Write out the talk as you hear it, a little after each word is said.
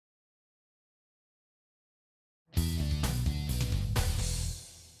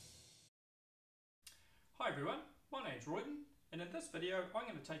Hi everyone, my name's Royden, and in this video I'm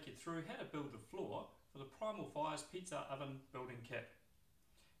going to take you through how to build the floor for the Primal Fires pizza oven building kit.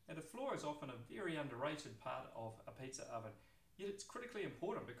 Now the floor is often a very underrated part of a pizza oven, yet it's critically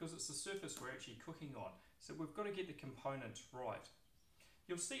important because it's the surface we're actually cooking on, so we've got to get the components right.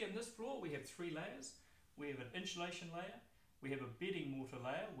 You'll see in this floor we have three layers. We have an insulation layer, we have a bedding mortar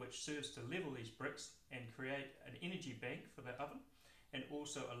layer which serves to level these bricks and create an energy bank for the oven, and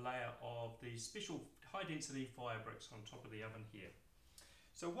also a layer of the special high density fire bricks on top of the oven here.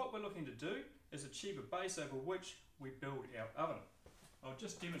 So what we're looking to do is achieve a base over which we build our oven. I'll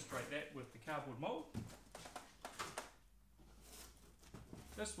just demonstrate that with the cardboard mold.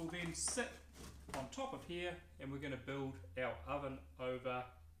 This will then sit on top of here, and we're going to build our oven over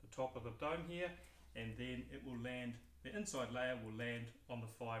the top of the dome here, and then it will land, the inside layer will land on the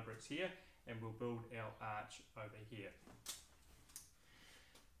fire bricks here, and we'll build our arch over here.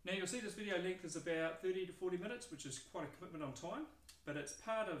 Now you'll see this video length is about 30 to 40 minutes, which is quite a commitment on time, but it's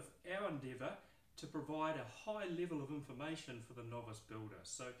part of our endeavour to provide a high level of information for the novice builder.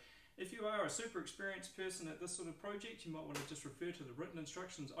 So if you are a super experienced person at this sort of project, you might want to just refer to the written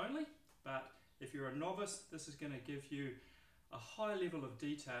instructions only, but if you're a novice, this is going to give you a high level of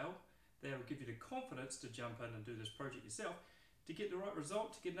detail that will give you the confidence to jump in and do this project yourself, to get the right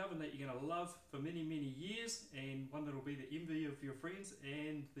result, to get an oven that you're going to love for many, many years, and one that will be the envy of your friends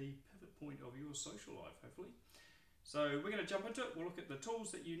and the pivot point of your social life, hopefully. So we're going to jump into it. We'll look at the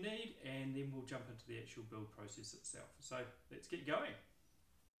tools that you need, and then we'll jump into the actual build process itself. So let's get going.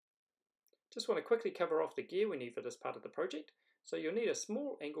 Just want to quickly cover off the gear we need for this part of the project. So you'll need a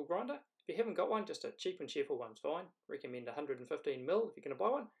small angle grinder. If you haven't got one, just a cheap and cheerful one's fine. Recommend 115mm if you're going to buy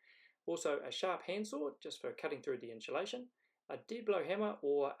one. Also a sharp handsaw just for cutting through the insulation. A dead blow hammer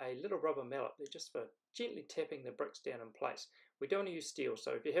or a little rubber mallet. They're just for gently tapping the bricks down in place. We don't want to use steel,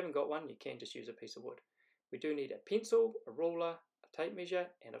 so if you haven't got one, you can just use a piece of wood. We do need a pencil, a ruler, a tape measure,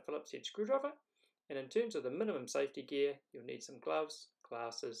 and a Phillips head screwdriver. And in terms of the minimum safety gear, you'll need some gloves,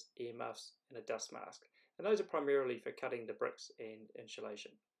 glasses, earmuffs, and a dust mask. And those are primarily for cutting the bricks and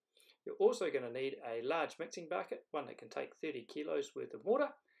insulation. You're also going to need a large mixing bucket, one that can take 30 kilos worth of water,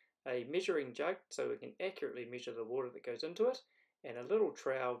 a measuring jug so we can accurately measure the water that goes into it, and a little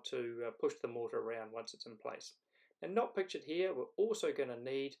trowel to push the mortar around once it's in place. And not pictured here, we're also going to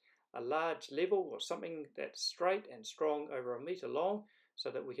need a large level or something that's straight and strong over 1 meter long so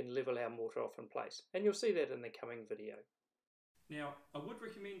that we can level our mortar off in place. And you'll see that in the coming video. Now, I would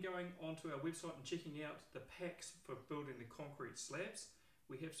recommend going onto our website and checking out the packs for building the concrete slabs.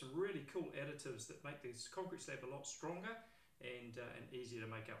 We have some really cool additives that make this concrete slab a lot stronger and easier to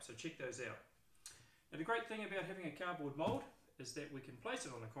make up, so check those out. Now the great thing about having a cardboard mold is that we can place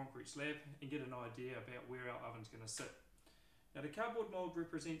it on a concrete slab and get an idea about where our oven's going to sit. Now the cardboard mold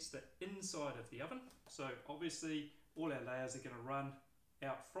represents the inside of the oven, so obviously all our layers are going to run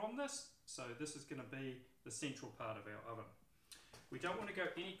out from this, so this is going to be the central part of our oven. We don't want to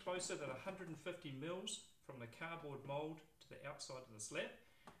go any closer than 150 mils from the cardboard mold to the outside of the slab.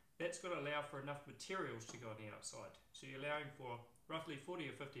 That's got to allow for enough materials to go on the outside. So you're allowing for roughly 40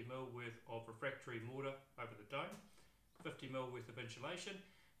 or 50 mil worth of refractory mortar over the dome, 50 mil worth of insulation,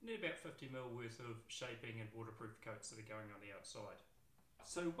 and then about 50 mil worth of shaping and waterproof coats that are going on the outside.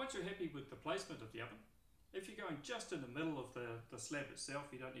 So once you're happy with the placement of the oven, if you're going just in the middle of the slab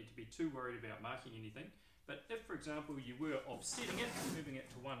itself, you don't need to be too worried about marking anything. But if, for example, you were offsetting it, moving it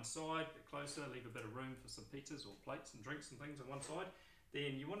to one side, a bit closer, leave a bit of room for some pizzas or plates and drinks and things on one side,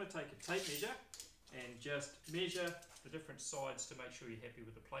 then you want to take a tape measure and just measure the different sides to make sure you're happy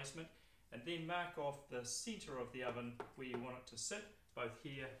with the placement, and then mark off the center of the oven where you want it to sit, both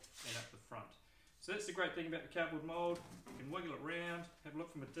here and at the front. So that's the great thing about the cardboard mold. You can wiggle it around, have a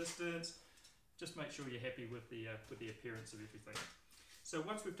look from a distance, just make sure you're happy with the appearance of everything. So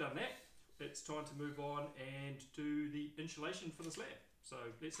once we've done that, it's time to move on and do the insulation for the slab. So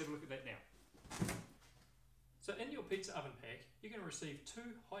let's have a look at that now. So in your pizza oven pack, you're going to receive 2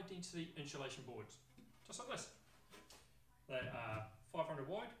 high density insulation boards, just like this. They are 500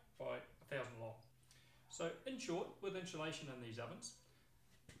 wide by 1000 long. So in short, with insulation in these ovens,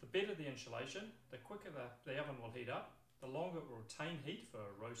 the better the insulation, the quicker the oven will heat up, the longer it will retain heat for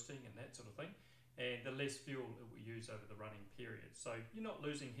roasting and that sort of thing, and the less fuel it will use over the running period. So you're not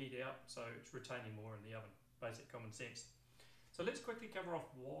losing heat out, so it's retaining more in the oven. Basic common sense. So let's quickly cover off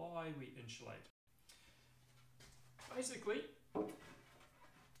why we insulate. Basically,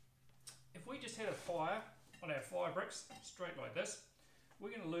 if we just had a fire on our fire bricks, straight like this, we're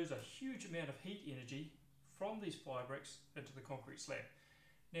going to lose a huge amount of heat energy from these fire bricks into the concrete slab.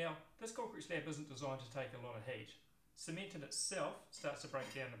 Now, this concrete slab isn't designed to take a lot of heat. Cement in itself starts to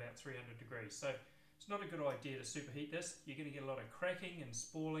break down about 300 degrees. So It's not a good idea to superheat this. You're going to get a lot of cracking and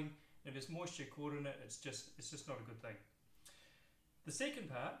spalling. If there's moisture caught in it, it's just not a good thing. The second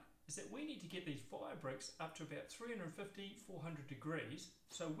part is that we need to get these fire bricks up to about 350, 400 degrees.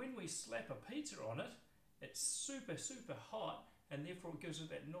 So when we slap a pizza on it, it's super hot, and therefore it gives it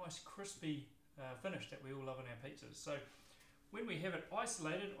that nice crispy finish that we all love on our pizzas. So when we have it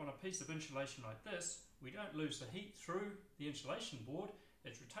isolated on a piece of insulation like this, we don't lose the heat through the insulation board.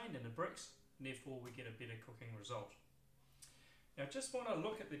 It's retained in the bricks, and therefore we get a better cooking result. Now just want to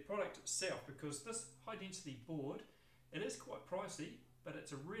look at the product itself, because this high density board, it is quite pricey, but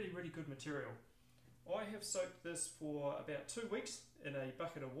it's a really good material. I have soaked this for about 2 weeks in a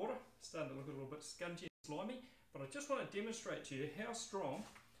bucket of water. It's starting to look a little bit spongy and slimy, but I just want to demonstrate to you how strong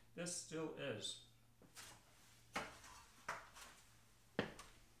this still is.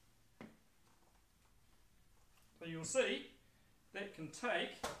 So you'll see that can take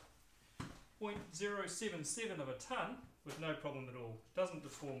 0.077 of a tonne with no problem at all. Doesn't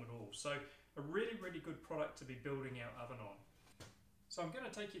deform at all. So a really good product to be building our oven on. So I'm going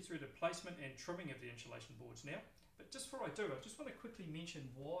to take you through the placement and trimming of the insulation boards now. But just before I do, I just want to quickly mention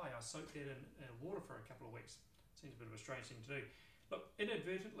why I soaked that in water for a couple of weeks. Seems a bit of a strange thing to do. Look,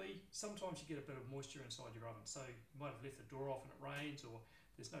 inadvertently, sometimes you get a bit of moisture inside your oven. So you might have left the door off and it rains, or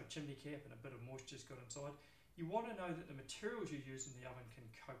there's no chimney cap and a bit of moisture's got inside. You want to know that the materials you use in the oven can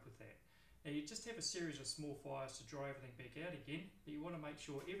cope with that. Now you just have a series of small fires to dry everything back out again, but you want to make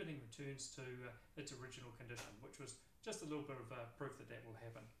sure everything returns to its original condition, which was just a little bit of proof that that will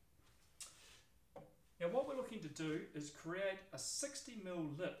happen. Now what we're looking to do is create a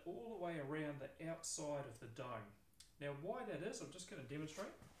 60mm lip all the way around the outside of the dome. Now why that is, I'm just going to demonstrate.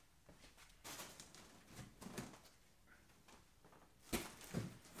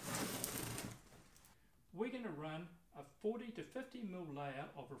 We're going to run a 40 to 50mm layer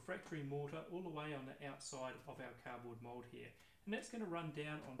of refractory mortar all the way on the outside of our cardboard mould here. And that's going to run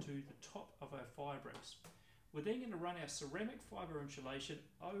down onto the top of our fire bricks. We're then going to run our ceramic fibre insulation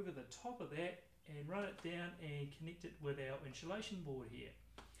over the top of that and run it down and connect it with our insulation board here.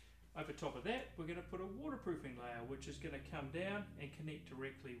 Over top of that, we're going to put a waterproofing layer, which is going to come down and connect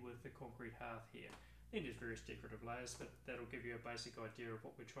directly with the concrete hearth here. Then there's various decorative layers, but that'll give you a basic idea of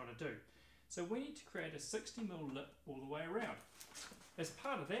what we're trying to do. So we need to create a 60mm lip all the way around. As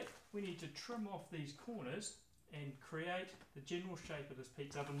part of that, we need to trim off these corners and create the general shape of this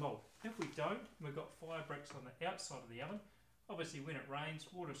pizza oven mould. If we don't, we've got fire bricks on the outside of the oven. Obviously when it rains,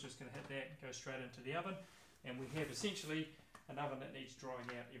 water's just going to hit that and go straight into the oven, and we have essentially an oven that needs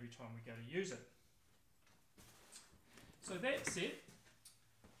drying out every time we go to use it. So that said,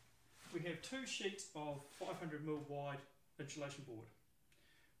 we have 2 sheets of 500mm wide insulation board.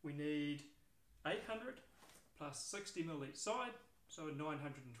 We need 800 plus 60mm each side, so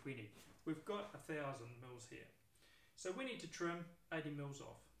 920. We've got 1000mm here. So we need to trim 80mm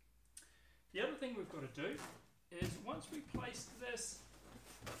off. The other thing we've got to do is, once we place this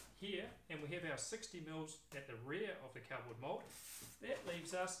here and we have our 60mm at the rear of the cardboard mould, that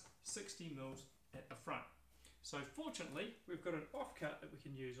leaves us 60mm at the front. So fortunately, we've got an offcut that we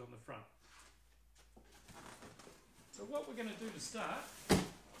can use on the front. So what we're going to do to start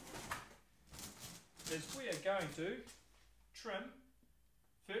is we are going to trim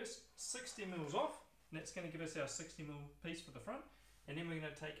first 60mm off, and that's going to give us our 60mm piece for the front, and then we're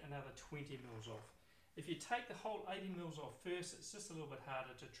going to take another 20mm off. If you take the whole 80mm off first, it's just a little bit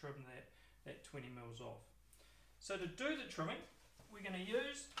harder to trim that 20mm off. So to do the trimming, we're going to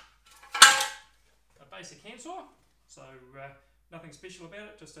use a basic handsaw. So nothing special about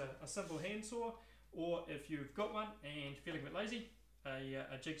it, just a simple handsaw, or if you've got one and feeling a bit lazy,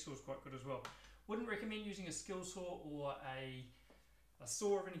 a jigsaw is quite good as well. Wouldn't recommend using a skill saw or a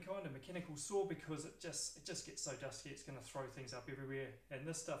saw of any kind, a mechanical saw, because it just gets so dusty it's going to throw things up everywhere, and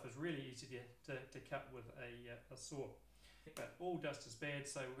this stuff is really easy to cut with a saw. But all dust is bad,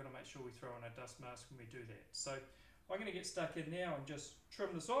 so we're going to make sure we throw on a dust mask when we do that. So I'm going to get stuck in now and just trim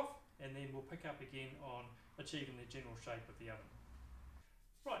this off, and then we'll pick up again on achieving the general shape of the oven.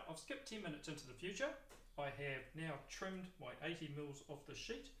 Right, I've skipped 10 minutes into the future. I have now trimmed my 80mm off the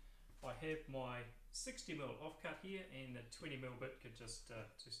sheet. I have my 60mm offcut here, and the 20mm bit could just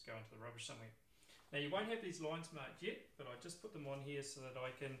go into the rubbish somewhere. Now you won't have these lines marked yet, but I just put them on here so that I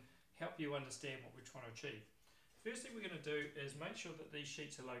can help you understand what we're trying to achieve. First thing we're going to do is make sure that these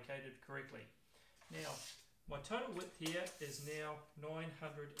sheets are located correctly. Now my total width here is now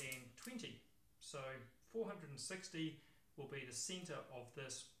 920, so 460 will be the centre of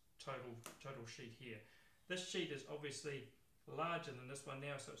this total sheet here. This sheet is obviously larger than this one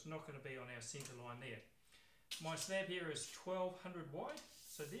now, so it's not going to be on our centre line there. My slab here is 1200 wide,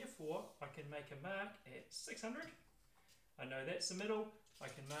 So therefore I can make a mark at 600. I know that's the middle. I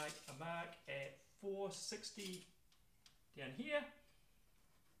can make a mark at 460 down here,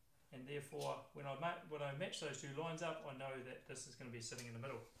 and therefore when I match those two lines up, I know that this is going to be sitting in the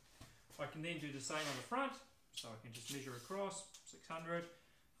middle. I can then do the same on the front, so I can just measure across 600,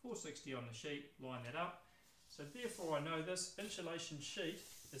 460 on the sheet, line that up. So therefore I know this insulation sheet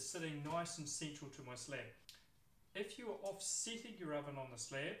is sitting nice and central to my slab. If you were offsetting your oven on the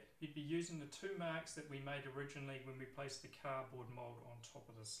slab, you'd be using the two marks that we made originally when we placed the cardboard mould on top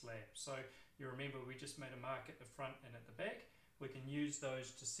of the slab. So you remember we just made a mark at the front and at the back. We can use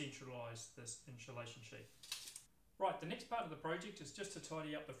those to centralise this insulation sheet. Right, the next part of the project is just to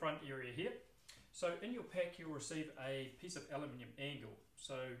tidy up the front area here. So in your pack you'll receive a piece of aluminium angle.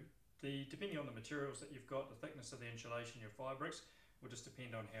 So depending on the materials that you've got, the thickness of the insulation, your fire bricks, will just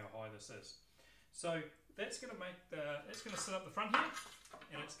depend on how high this is. So that's going to sit up the front here,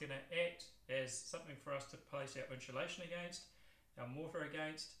 and it's going to act as something for us to place our insulation against, our mortar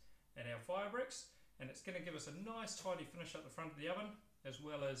against, and our fire bricks, and it's going to give us a nice tidy finish up the front of the oven, as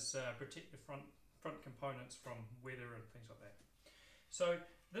well as protect the front components from weather and things like that. So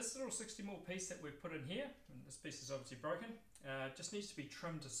this little 60mm piece that we've put in here, and this piece is obviously broken, just needs to be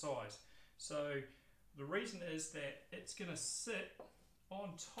trimmed to size. So the reason is that it's going to sit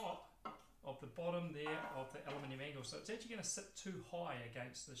on top of the bottom there of the aluminium angle, so it's actually going to sit too high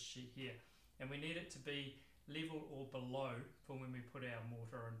against this sheet here, and we need it to be level or below for when we put our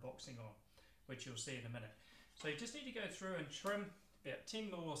mortar and boxing on, which you'll see in a minute. So you just need to go through and trim about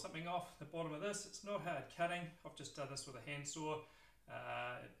 10mm or something off the bottom of this. It's not hard cutting. I've just done this with a handsaw.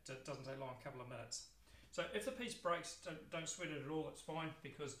 It doesn't take long, a couple of minutes. So if the piece breaks, don't sweat it at all, it's fine,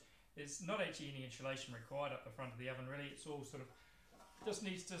 because there's not actually any insulation required up the front of the oven really. It's all sort of just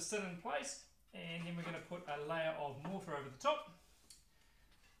needs to sit in place, and then we're going to put a layer of mortar over the top.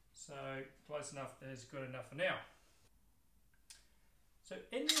 So close enough is good enough for now. So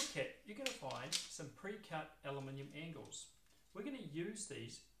in your kit you're going to find some pre-cut aluminium angles. We're going to use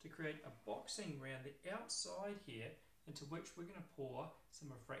these to create a boxing around the outside here, into which we're going to pour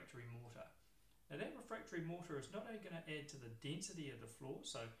some refractory mortar. Now that refractory mortar is not only going to add to the density of the floor,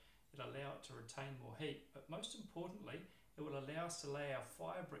 so it'll allow it to retain more heat, but most importantly it will allow us to lay our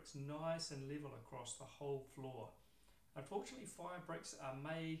fire bricks nice and level across the whole floor. Unfortunately, fire bricks are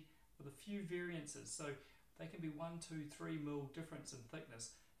made with a few variances, so they can be 1, 2, 3mm difference in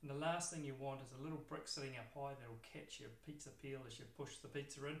thickness, and the last thing you want is a little brick sitting up high that will catch your pizza peel as you push the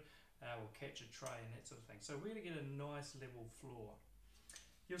pizza in, or catch a tray and that sort of thing. So we're going to get a nice level floor.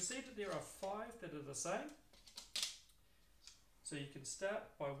 You'll see that there are 5 that are the same, so you can start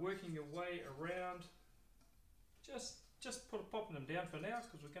by working your way around, just popping them down for now,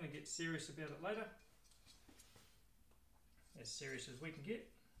 because we're going to get serious about it later. As serious as we can get.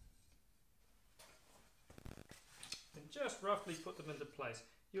 And just roughly put them into place.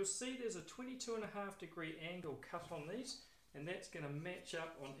 You'll see there's a 22.5-degree angle cut on these, and that's going to match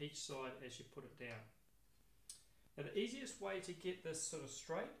up on each side as you put it down. Now the easiest way to get this sort of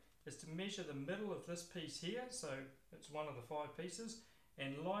straight is to measure the middle of this piece here, so it's one of the 5 pieces,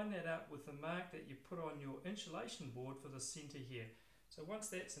 and line that up with the mark that you put on your insulation board for the center here. So once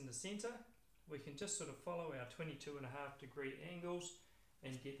that's in the center, we can just sort of follow our 22.5-degree angles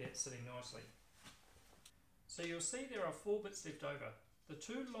and get that sitting nicely. So you'll see there are 4 bits left over. The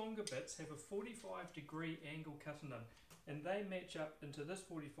 2 longer bits have a 45-degree angle cut in them, and they match up into this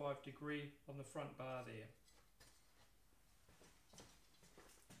 45-degree on the front bar there.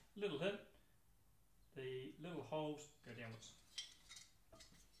 Little hint, the little holes go downwards.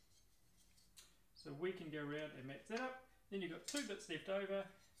 So we can go around and match that up. Then you've got 2 bits left over.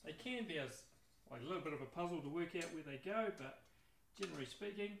 They can be a little bit of a puzzle to work out where they go, but generally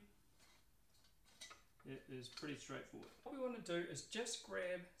speaking, it is pretty straightforward. What we want to do is just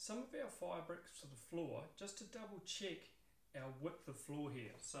grab some of our fire bricks to the floor, just to double check our width of floor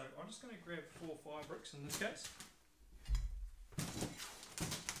here. So I'm just going to grab 4 fire bricks in this case.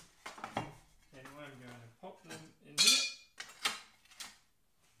 And I'm going to pop them in here.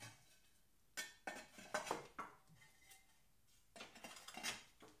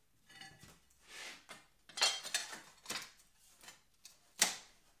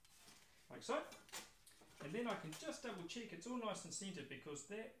 Like so. And then I can just double check it's all nice and centered, because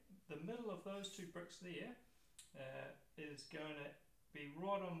the middle of those 2 bricks there is going to be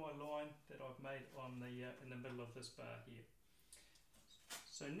right on my line that I've made on the in the middle of this bar here.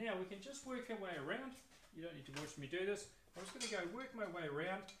 So now we can just work our way around. You don't need to watch me do this. I'm just going to go work my way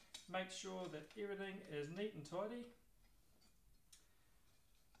around, make sure that everything is neat and tidy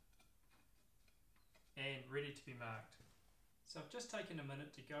and ready to be marked. So I've just taken a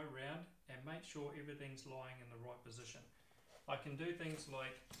minute to go around and make sure everything's lying in the right position. I can do things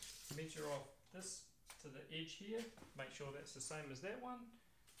like measure off this to the edge here, make sure that's the same as that one.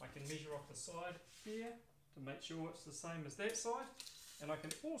 I can measure off the side here to make sure it's the same as that side. And I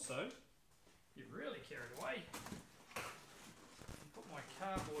can also get really carried away and put my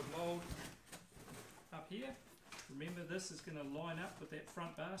cardboard mould up here. Remember, this is going to line up with that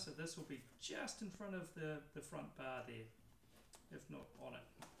front bar, so this will be just in front of the front bar there, if not on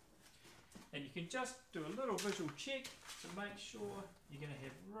it. And you can just do a little visual check to make sure you're going to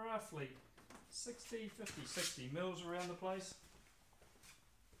have roughly 60 mils around the place.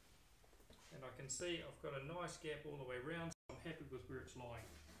 And I can see I've got a nice gap all the way around, so I'm happy with where it's lying.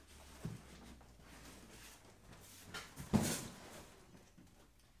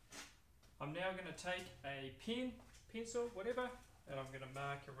 I'm now going to take a pen, pencil, whatever, and I'm going to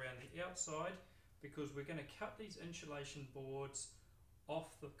mark around the outside because we're going to cut these insulation boards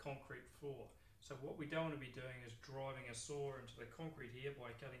off the concrete floor. So what we don't want to be doing is driving a saw into the concrete here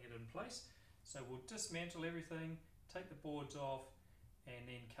by cutting it in place. So we'll dismantle everything, take the boards off, and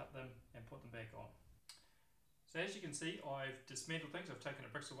then cut them and put them back on. So as you can see, I've dismantled things. I've taken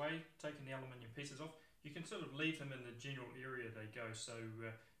the bricks away, taken the aluminium pieces off. You can sort of leave them in the general area they go, so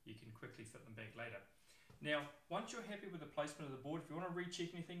you can quickly fit them back later. Now, once you're happy with the placement of the board, if you want to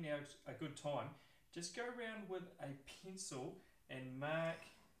recheck anything, now's a good time. Just go around with a pencil and mark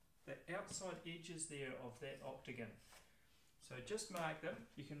the outside edges there of that octagon. So just mark them.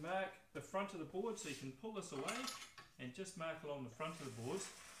 You can mark the front of the board, so you can pull this away and just mark along the front of the boards,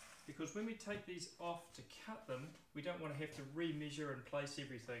 because when we take these off to cut them, we don't want to have to re-measure and place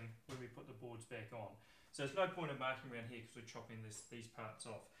everything when we put the boards back on. So there's no point in marking around here because we're chopping these parts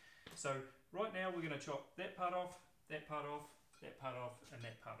off. So right now we're going to chop that part off, that part off, that part off, and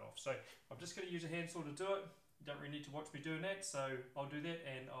that part off. So I'm just going to use a handsaw to do it. You don't really need to watch me doing that, so I'll do that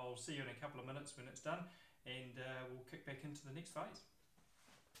and I'll see you in a couple of minutes when it's done, and we'll kick back into the next phase.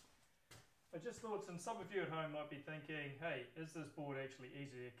 I just thought, since some of you at home might be thinking, hey, is this board actually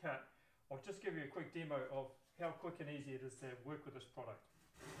easy to cut? I'll just give you a quick demo of how quick and easy it is to work with this product.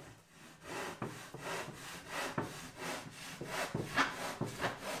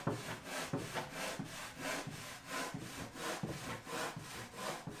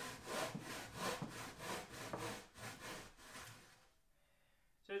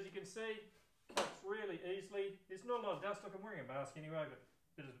 So as you can see, cuts really easily. There's not a lot of dust. Look, I'm wearing a mask anyway, but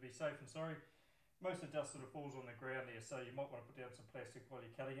better to be safe than sorry. Most of the dust sort of falls on the ground there, so you might want to put down some plastic while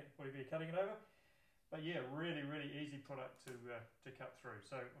you're cutting it, over. But yeah, really, really easy product to cut through.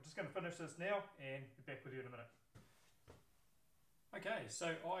 So I'm just going to finish this now and be back with you in a minute. Okay,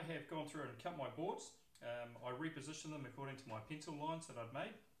 so I have gone through and cut my boards. I repositioned them according to my pencil lines that I'd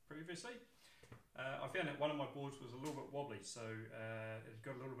made previously. I found that one of my boards was a little bit wobbly, so it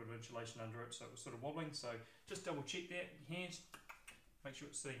got a little bit of insulation under it, so it was sort of wobbling. So just double check that with your hands. Make sure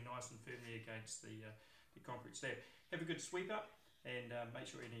it's sitting nice and firmly against the concrete slab. Have a good sweep up and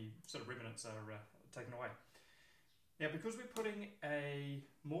make sure any sort of remnants are taken away. Now, because we're putting a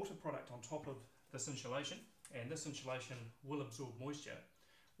mortar product on top of this insulation, and this insulation will absorb moisture,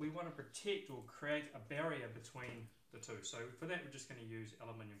 we want to protect or create a barrier between the two. So for that, we're just going to use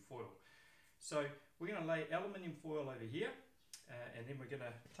aluminium foil. So we're going to lay aluminium foil over here, and then we're going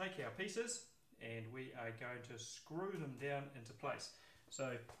to take our pieces and we are going to screw them down into place.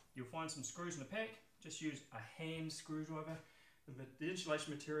 So you'll find some screws in the pack. Just use a hand screwdriver. The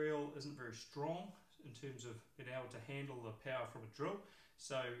insulation material isn't very strong in terms of being able to handle the power from a drill.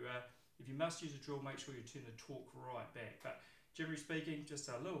 So if you must use a drill, make sure you turn the torque right back. But generally speaking, just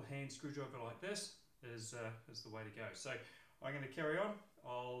a little hand screwdriver like this is the way to go. So I'm going to carry on.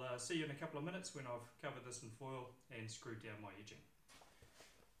 I'll see you in a couple of minutes when I've covered this in foil and screwed down my edging.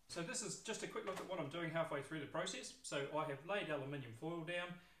 So this is just a quick look at what I'm doing halfway through the process. So I have laid aluminium foil down,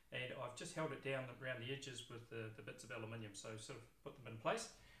 and I've just held it down around the edges with the bits of aluminium, so sort of put them in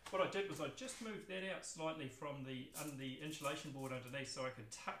place. What I did was I just moved that out slightly from the insulation board underneath so I could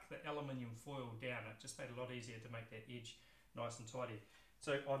tuck the aluminium foil down. It just made it a lot easier to make that edge nice and tidy.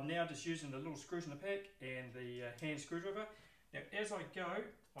 So I'm now just using the little screws in the pack and the hand screwdriver. Now as I go,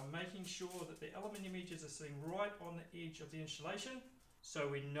 I'm making sure that the aluminium edges are sitting right on the edge of the insulation so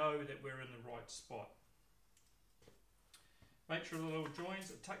we know that we're in the right spot. Make sure the little joins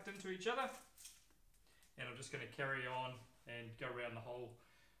are tucked into each other, and I'm just going to carry on and go around the whole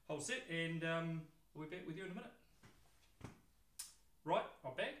set, and we'll be back with you in a minute. Right,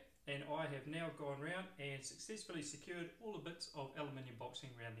 I'm back, and I have now gone around and successfully secured all the bits of aluminium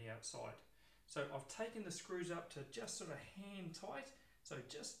boxing around the outside. So I've taken the screws up to just sort of hand tight, so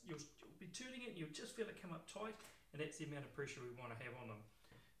just you'll be turning it and you'll just feel it come up tight, and that's the amount of pressure we want to have on them.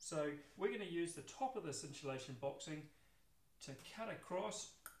 So we're going to use the top of this insulation boxing to cut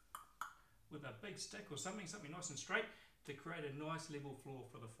across with a big stick or something nice and straight, to create a nice level floor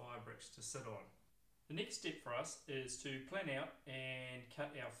for the fire bricks to sit on. The next step for us is to plan out and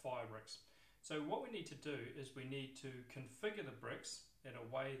cut our fire bricks. So what we need to do is we need to configure the bricks in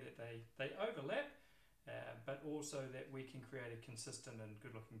a way that they overlap, but also that we can create a consistent and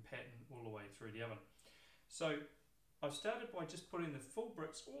good looking pattern all the way through the oven. So I've started by just putting the full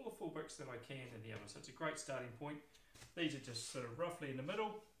bricks, all the full bricks that I can in the oven. So it's a great starting point. These are just sort of roughly in the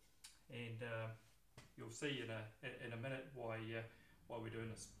middle, and you'll see in a minute why we're doing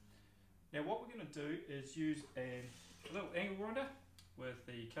this. Now what we're going to do is use a little angle grinder with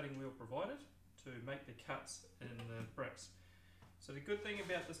the cutting wheel provided to make the cuts in the bricks. So the good thing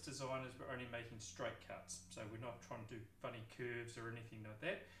about this design is we're only making straight cuts, so we're not trying to do funny curves or anything like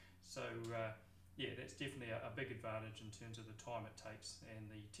that. So yeah, that's definitely a big advantage in terms of the time it takes and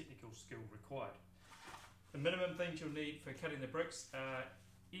the technical skill required. The minimum things you'll need for cutting the bricks are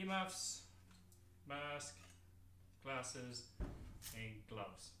earmuffs, mask, glasses and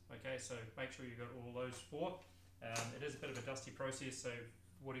gloves. Okay, so make sure you've got all those four. It is a bit of a dusty process, so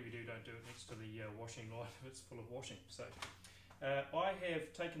whatever you do, don't do it next to the washing line if it's full of washing. So I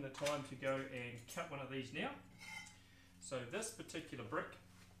have taken the time to go and cut one of these now. So this particular brick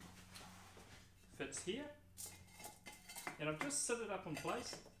fits here, and I've just set it up in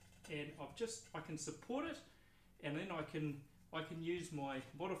place, and I can support it, and then I can use my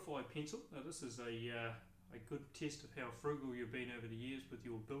modified pencil. Now this is a good test of how frugal you've been over the years with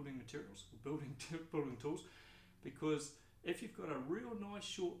your building materials, or building tools, because if you've got a real nice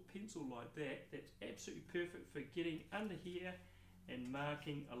short pencil like that, that's absolutely perfect for getting under here and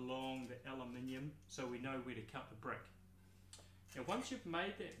marking along the aluminium so we know where to cut the brick. Now once you've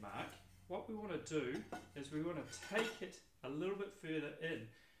made that mark, what we want to do is we want to take it a little bit further in.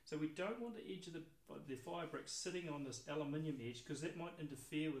 So we don't want the edge of the fire brick sitting on this aluminium edge, because that might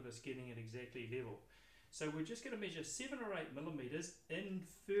interfere with us getting it exactly level. So we're just going to measure 7 or 8 millimeters in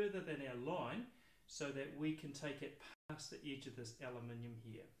further than our line, so that we can take it past the edge of this aluminium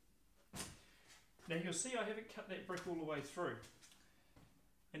here. Now you'll see I haven't cut that brick all the way through,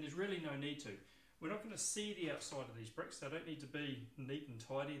 and there's really no need to. We're not going to see the outside of these bricks. They don't need to be neat and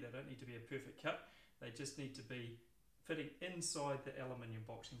tidy, they don't need to be a perfect cut, they just need to be fitting inside the aluminium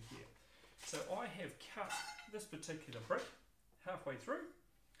boxing here. So I have cut this particular brick halfway through,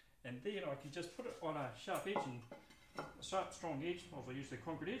 and then I can just put it on a sharp edge, and a sharp strong edge, I'll use the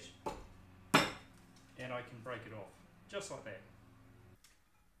concrete edge, and I can break it off, just like that.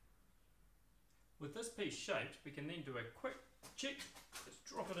 With this piece shaped, we can then do a quick check. Let's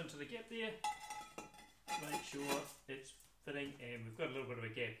drop it into the gap there, make sure it's fitting, and we've got a little bit of a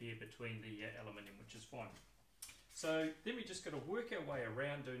gap here between the aluminium, which is fine. So then we just got to work our way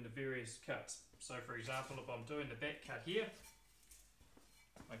around doing the various cuts. So for example, if I'm doing the back cut here,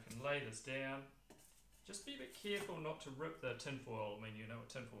 I can lay this down. Just be a bit careful not to rip the tinfoil. I mean, you know what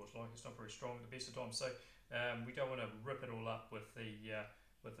tinfoil is like, it's not very strong at the best of times, so we don't want to rip it all up with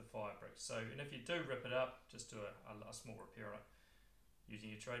the fire bricks. So, and if you do rip it up, just do a small repair on it using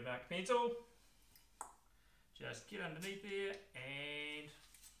your trademark pencil. Just get underneath there and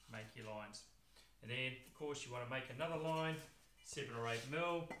make your lines. And then of course you want to make another line, 7 or 8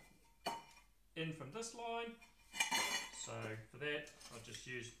 mil in from this line. So for that I'll just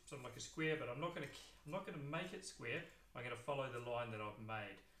use something like a square, but I'm not going to make it square. I'm going to follow the line that I've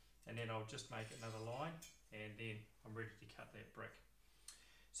made, and then I'll just make another line, and then I'm ready to cut that brick.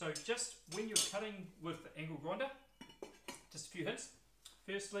 So just when you're cutting with the angle grinder, just a few hints.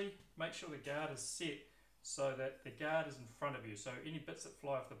 Firstly, make sure the guard is set so that the guard is in front of you, so any bits that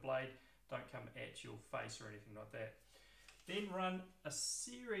fly off the blade don't come at your face or anything like that. Then run a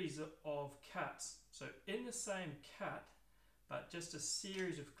series of cuts, so in the same cut, but just a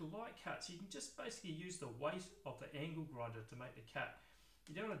series of light cuts. You can just basically use the weight of the angle grinder to make the cut.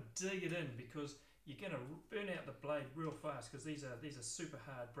 You don't want to dig it in, because you're going to burn out the blade real fast, because these are super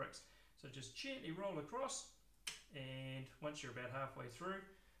hard bricks. So just gently roll across, and once you're about halfway through,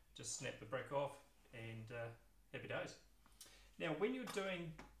 just snap the brick off, and happy days. Now when you're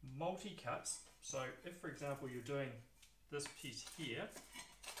doing multi-cuts, so if for example you're doing this piece here,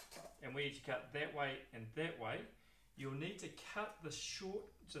 and we need to cut that way and that way, you'll need to cut the short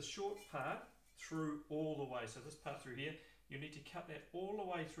part through all the way. So this part through here, you need to cut that all the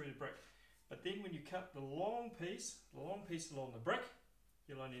way through the brick. But then when you cut the long piece along the brick,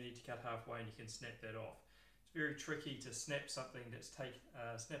 you'll only need to cut halfway, and you can snap that off. It's very tricky to snap something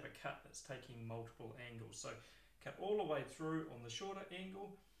snap a cut that's taking multiple angles. So cut all the way through on the shorter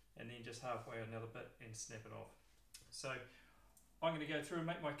angle, and then just halfway another bit and snap it off. So I'm going to go through and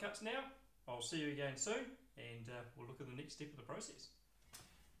make my cuts now. I'll see you again soon, and we'll look at the next step of the process.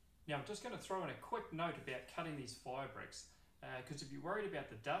 Now I'm just going to throw in a quick note about cutting these fire bricks, because if you're worried about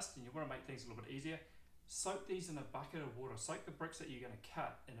the dust and you want to make things a little bit easier, soak these in a bucket of water. Soak the bricks that you're going to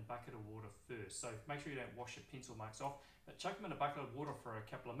cut in a bucket of water first. So make sure you don't wash your pencil marks off, but chuck them in a bucket of water for a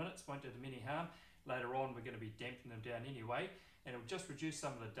couple of minutes, won't do them any harm. Later on we're going to be damping them down anyway, and it'll just reduce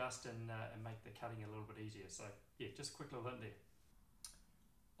some of the dust and make the cutting a little bit easier. So yeah, just a quick little hint there.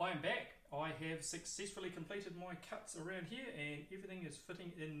 I am back. I have successfully completed my cuts around here, and everything is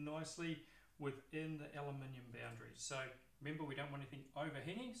fitting in nicely within the aluminium boundaries. So remember, we don't want anything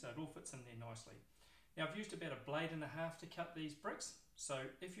overhanging, so it all fits in there nicely. Now I've used about 1.5 blades to cut these bricks, so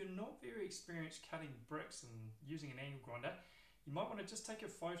if you're not very experienced cutting bricks and using an angle grinder, you might want to just take a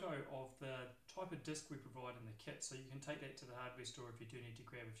photo of the type of disc we provide in the kit, so you can take that to the hardware store if you do need to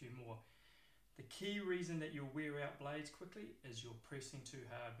grab a few more. The key reason that you'll wear out blades quickly is you're pressing too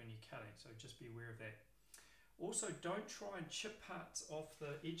hard when you're cutting, so just be aware of that. Also, don't try and chip parts off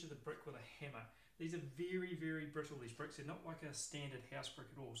the edge of the brick with a hammer. These are very, very brittle, these bricks. They're not like a standard house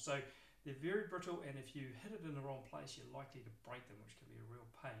brick at all. So they're very brittle, and if you hit it in the wrong place, you're likely to break them, which can be a real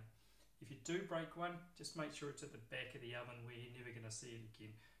pain. If you do break one, just make sure it's at the back of the oven where you're never going to see it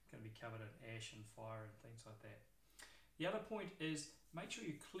again. It's going to be covered in ash and fire and things like that. The other point is, make sure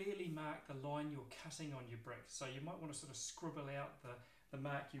you clearly mark the line you're cutting on your brick. So you might want to sort of scribble out the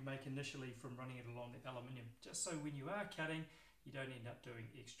mark you make initially from running it along the aluminium, just so when you are cutting, you don't end up doing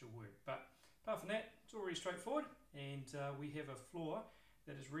extra work. But apart from that, it's already straightforward, and we have a floor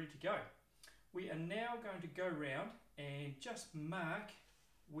that is ready to go. We are now going to go round and just mark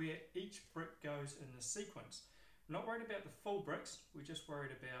where each brick goes in the sequence. We're not worried about the full bricks, we're just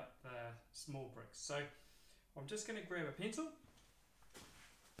worried about the small bricks. So I'm just going to grab a pencil.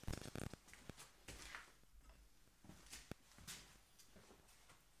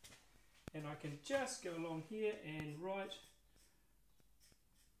 And I can just go along here and write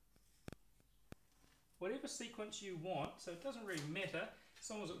whatever sequence you want. So it doesn't really matter, as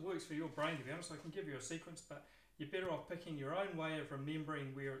long as it works for your brain, to be honest. I can give you a sequence, but you're better off picking your own way of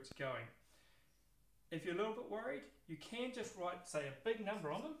remembering where it's going. If you're a little bit worried, you can just write, say, a big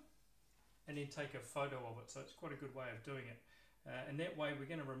number on them, and then take a photo of it. So it's quite a good way of doing it. And that way we're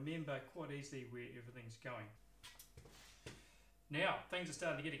going to remember quite easily where everything's going. Now, things are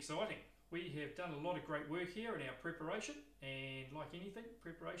starting to get exciting. We have done a lot of great work here in our preparation, and like anything,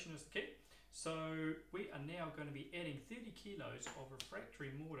 preparation is the key. So we are now going to be adding 30 kilos of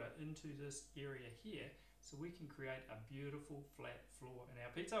refractory mortar into this area here, so we can create a beautiful flat floor in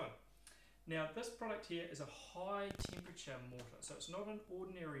our pizza oven. Now this product here is a high temperature mortar, so it's not an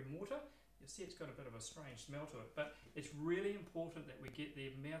ordinary mortar. You'll see it's got a bit of a strange smell to it, but it's really important that we get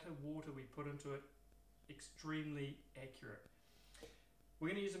the amount of water we put into it extremely accurate. We're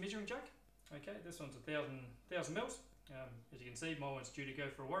going to use a measuring jug. Okay, this one's 1,000 mils. As you can see, my one's due to go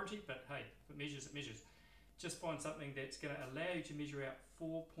for a warranty, but hey, if it measures, it measures. Just find something that's going to allow you to measure out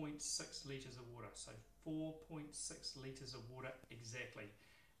 4.6 litres of water. So 4.6 litres of water exactly.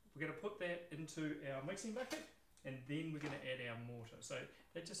 We're going to put that into our mixing bucket, and then we're going to add our mortar. So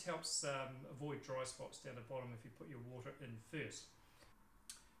that just helps avoid dry spots down the bottom if you put your water in first.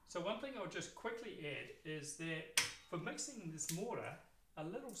 So one thing I'll just quickly add is that for mixing this mortar, a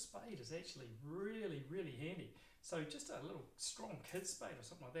little spade is actually really, really handy. So just a little strong kid spade or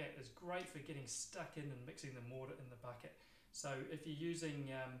something like that is great for getting stuck in and mixing the mortar in the bucket. So if you're using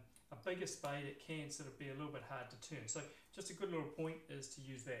a bigger spade, it can sort of be a little bit hard to turn. So just a good little point is to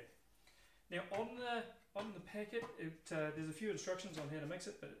use that. Now on the packet, there's a few instructions on how to mix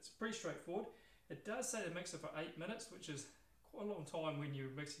it, but it's pretty straightforward. It does say to mix it for 8 minutes, which is quite a long time when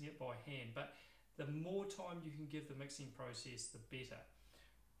you're mixing it by hand, but the more time you can give the mixing process, the better.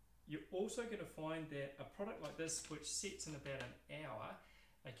 You're also going to find that a product like this, which sets in about an hour,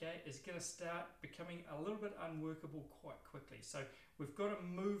 okay, is going to start becoming a little bit unworkable quite quickly. So we've got to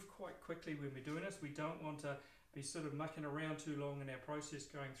move quite quickly when we're doing this. We don't want to be sort of mucking around too long in our process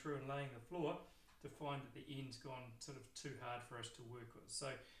going through and laying the floor to find that the end's gone sort of too hard for us to work with. So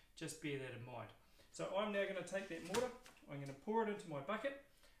just bear that in mind. So I'm now going to take that mortar, I'm going to pour it into my bucket.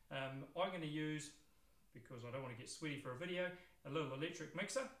 I'm going to use, because I don't want to get sweaty for a video, a little electric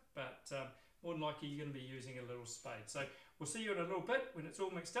mixer, but more than likely you're going to be using a little spade. So we'll see you in a little bit when it's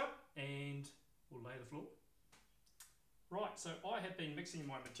all mixed up, and we'll lay the floor. Right, so I have been mixing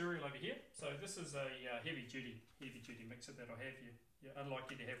my material over here. So this is a heavy duty mixer that I have. You're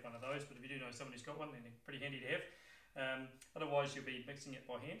unlikely to have one of those, but if you do know someone who's got one, then they're pretty handy to have. Otherwise you'll be mixing it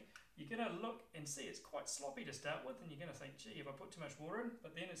by hand. You're going to look and see it's quite sloppy to start with, and you're going to think, gee, have I put too much water in?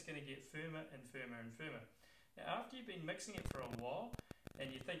 But then it's going to get firmer and firmer and firmer. Now after you've been mixing it for a while and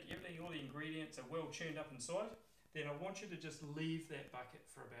you think all the ingredients are well tuned up inside, then I want you to just leave that bucket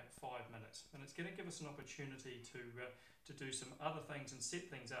for about 5 minutes, and it's going to give us an opportunity to do some other things and set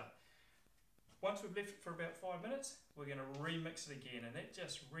things up. Once we've left it for about 5 minutes, we're going to remix it again, and that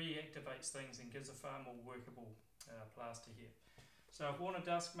just reactivates things and gives a far more workable plaster here. So I've worn a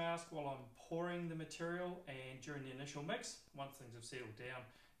dust mask while I'm pouring the material and during the initial mix. Once things have settled down,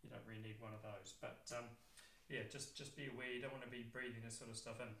 you don't really need one of those. But yeah, just be aware, you don't want to be breathing this sort of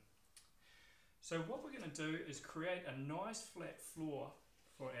stuff in. So what we're going to do is create a nice flat floor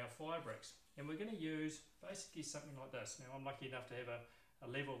for our fire bricks, and we're going to use basically something like this. Now I'm lucky enough to have a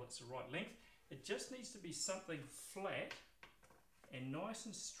level that's the right length. It just needs to be something flat and nice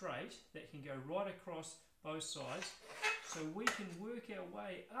and straight that can go right across both sides, so we can work our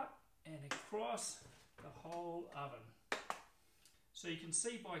way up and across the whole oven. So you can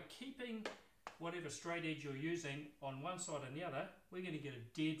see by keeping whatever straight edge you're using on one side and the other, we're going to get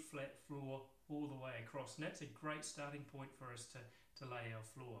a dead flat floor all the way across, and that's a great starting point for us to lay our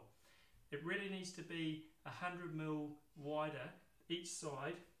floor. It really needs to be 100mm wider each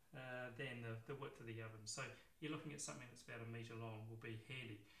side than the width of the oven. So you're looking at something that's about 1 metre long will be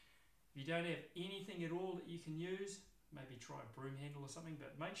handy. If you don't have anything at all that you can use, maybe try a broom handle or something,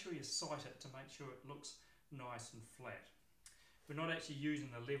 but make sure you sight it to make sure it looks nice and flat. We're not actually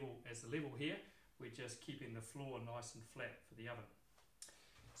using the level as the level here, we're just keeping the floor nice and flat for the oven.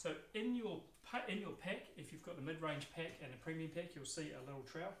 So in your pack, if you've got the mid-range pack and the premium pack, you'll see a little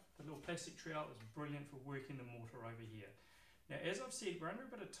trowel. The little plastic trowel is brilliant for working the mortar over here. Now, as I've said, we're under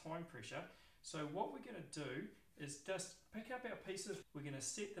a bit of time pressure, so what we're going to do is just pick up our pieces. We're going to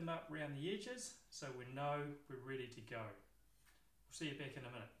set them up around the edges so we know we're ready to go. We'll see you back in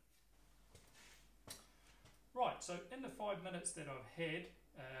a minute. Right, so in the 5 minutes that I've had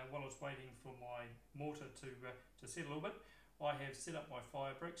while I was waiting for my mortar to set a little bit, I have set up my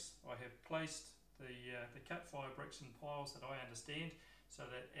fire bricks. I have placed the cut fire bricks in piles that I understand, so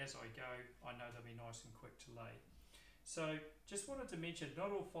that as I go, I know they'll be nice and quick to lay. So just wanted to mention,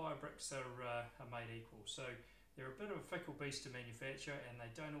 not all fire bricks are made equal. So they're a bit of a fickle beast to manufacture, and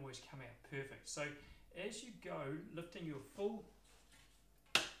they don't always come out perfect. So as you go lifting your full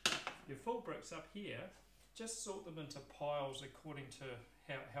bricks up here, just sort them into piles according to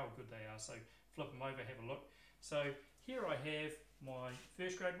how good they are. So flip them over, have a look. So here I have my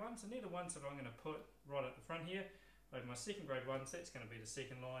first grade ones, and they're the ones that I'm going to put right at the front here. I have my second grade ones, that's going to be the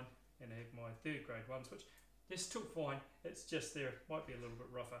second line, and I have my third grade ones, which they're still fine, it's just there might be a little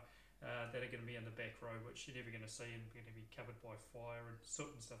bit rougher, that are going to be in the back row, which you're never going to see and going to be covered by fire and soot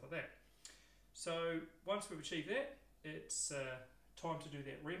and stuff like that. So once we've achieved that, it's time to do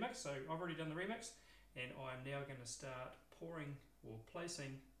that remix. So I've already done the remix, and I'm now going to start pouring or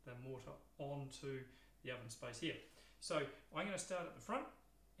placing the mortar onto the oven space here. So I'm going to start at the front,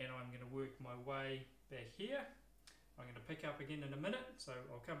 and I'm going to work my way back here. I'm going to pick up again in a minute, so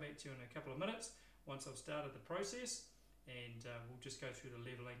I'll come back to you in a couple of minutes once I've started the process, and we'll just go through the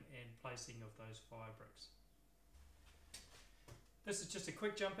levelling and placing of those fire bricks. This is just a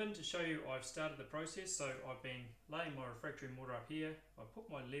quick jump in to show you I've started the process. So I've been laying my refractory mortar up here, I put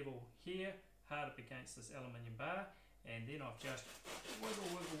my level here hard up against this aluminium bar, and then I've just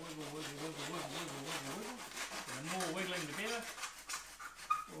wiggle, and the more wiggling the better,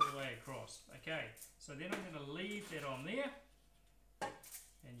 all the way across. Okay, so then I'm going to leave that on there,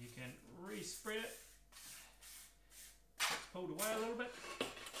 and you can re-spread it. It's pulled away a little bit,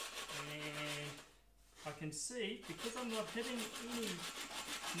 and I can see, because I'm not hitting any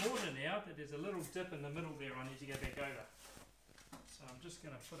mortar now, that there's a little dip in the middle there I need to go back over. So I'm just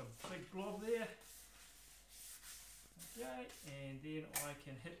going to put a big blob there. Okay, and then I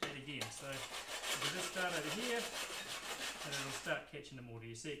can hit that again. So if I just start over here, and it'll start catching the mortar.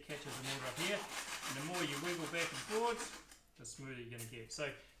 You see it catches the mortar up here, and the more you wiggle back and forwards, the smoother you're going to get. So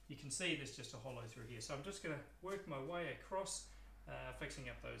you can see there's just a hollow through here. So I'm just going to work my way across, fixing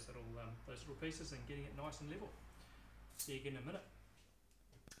up those little pieces and getting it nice and level. See you again in a minute.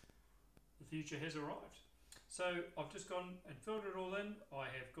 The future has arrived. So I've just gone and filled it all in. I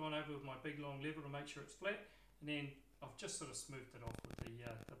have gone over with my big long level to make sure it's flat, and then I've just sort of smoothed it off with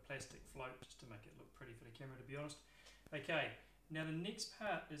the plastic float just to make it look pretty for the camera, to be honest. Okay, now the next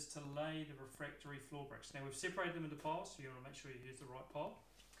part is to lay the refractory floor bricks. Now we've separated them into piles, so you want to make sure you use the right pile.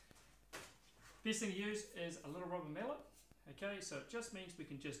 Best thing to use is a little rubber mallet. Okay, so it just means we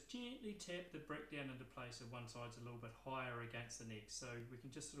can just gently tap the brick down into place if one side's a little bit higher against the next. So we can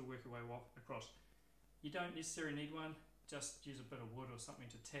just sort of work our way across. You don't necessarily need one, just use a bit of wood or something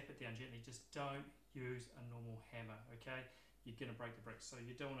to tap it down gently. Just don't use a normal hammer, okay? You're going to break the bricks, so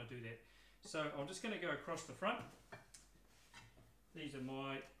you don't want to do that. So I'm just going to go across the front. These are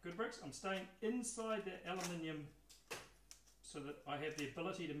my good bricks. I'm staying inside the aluminium so that I have the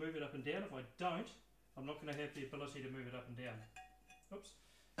ability to move it up and down. If I don't, I'm not going to have the ability to move it up and down. Oops.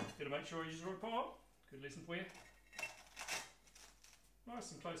 Got to make sure I use the right pile. Good lesson for you.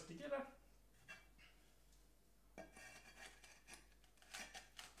 Nice and close together.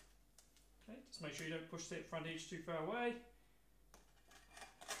 Okay, just make sure you don't push that front edge too far away.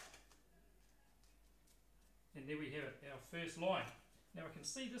 And there we have it, our first line. Now I can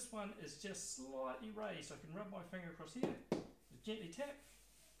see this one is just slightly raised. I can rub my finger across here, gently tap.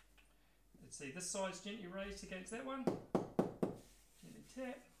 Let's see, this side's gently raised against that one. Gently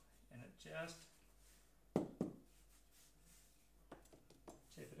tap, and it just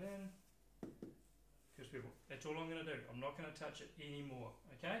tap it in. Because that's all I'm going to do. I'm not going to touch it anymore.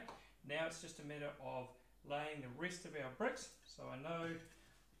 Okay. Now it's just a matter of laying the rest of our bricks. So I know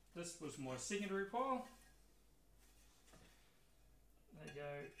this was my secondary pile. They go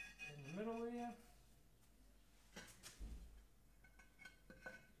in the middle there.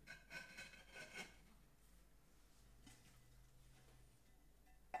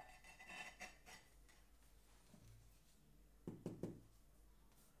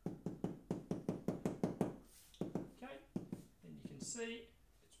 Okay, and you can see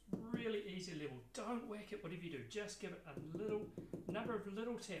it's really easy level. Don't whack it, whatever you do, just give it a little number of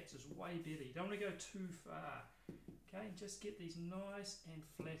little taps is way better. You don't want to go too far. Okay, just get these nice and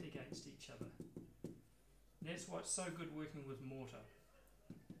flat against each other. That's why it's so good working with mortar.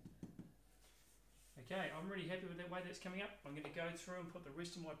 Okay, I'm really happy with that way that's coming up. I'm going to go through and put the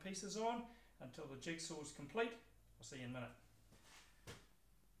rest of my pieces on until the jigsaw is complete. I'll see you in a minute.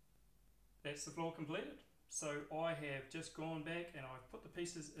 That's the floor completed. So I have just gone back and I've put the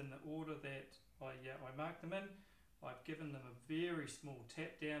pieces in the order that I marked them in. I've given them a very small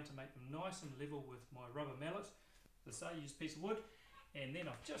tap down to make them nice and level with my rubber mallet. This I used piece of wood, and then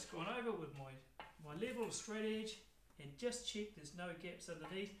I've just gone over with my level straight edge and just check there's no gaps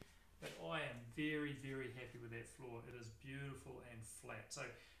underneath. But I am very, very happy with that floor. It is beautiful and flat, so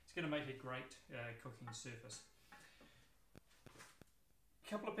it's going to make a great cooking surface. A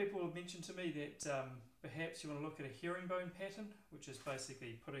couple of people have mentioned to me that perhaps you want to look at a herringbone pattern, which is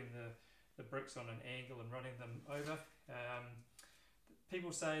basically putting the bricks on an angle and running them over.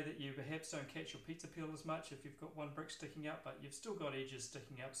 People say that you perhaps don't catch your pizza peel as much if you've got one brick sticking up, but you've still got edges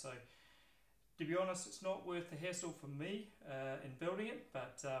sticking up. So to be honest, it's not worth the hassle for me in building it,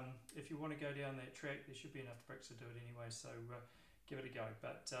 but if you want to go down that track, there should be enough bricks to do it anyway, so give it a go.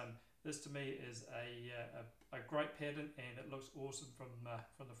 But this to me is a great pattern, and it looks awesome from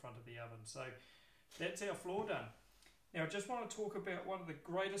the front of the oven. So that's our floor done. Now I just want to talk about one of the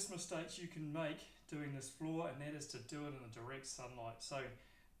greatest mistakes you can make doing this floor, and that is to do it in the direct sunlight. So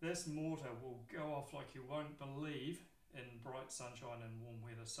this mortar will go off like you won't believe in bright sunshine and warm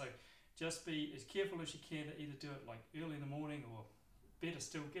weather. So just be as careful as you can to either do it like early in the morning, or better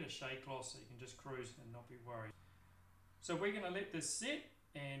still, get a shade cloth so you can just cruise and not be worried. So we're going to let this set,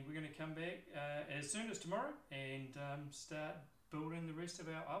 and we're going to come back as soon as tomorrow and start building the rest of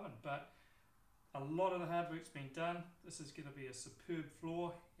our oven. But a lot of the hard work's been done. This is going to be a superb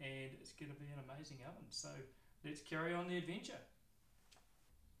floor, and it's going to be an amazing oven. So let's carry on the adventure.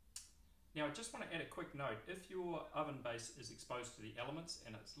 Now I just want to add a quick note. If your oven base is exposed to the elements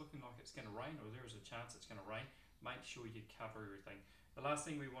and it's looking like it's going to rain, or there is a chance it's going to rain, make sure you cover everything. The last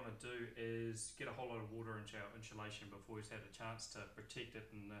thing we want to do is get a whole lot of water into our insulation before we've had a chance to protect it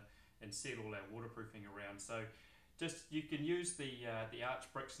and set all our waterproofing around. So you can use the arch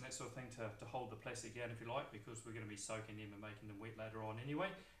bricks and that sort of thing to hold the plastic down if you like, because we're going to be soaking them and making them wet later on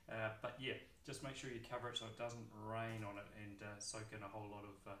anyway. But yeah, just make sure you cover it so it doesn't rain on it and soak in a whole lot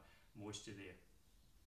of moisture there.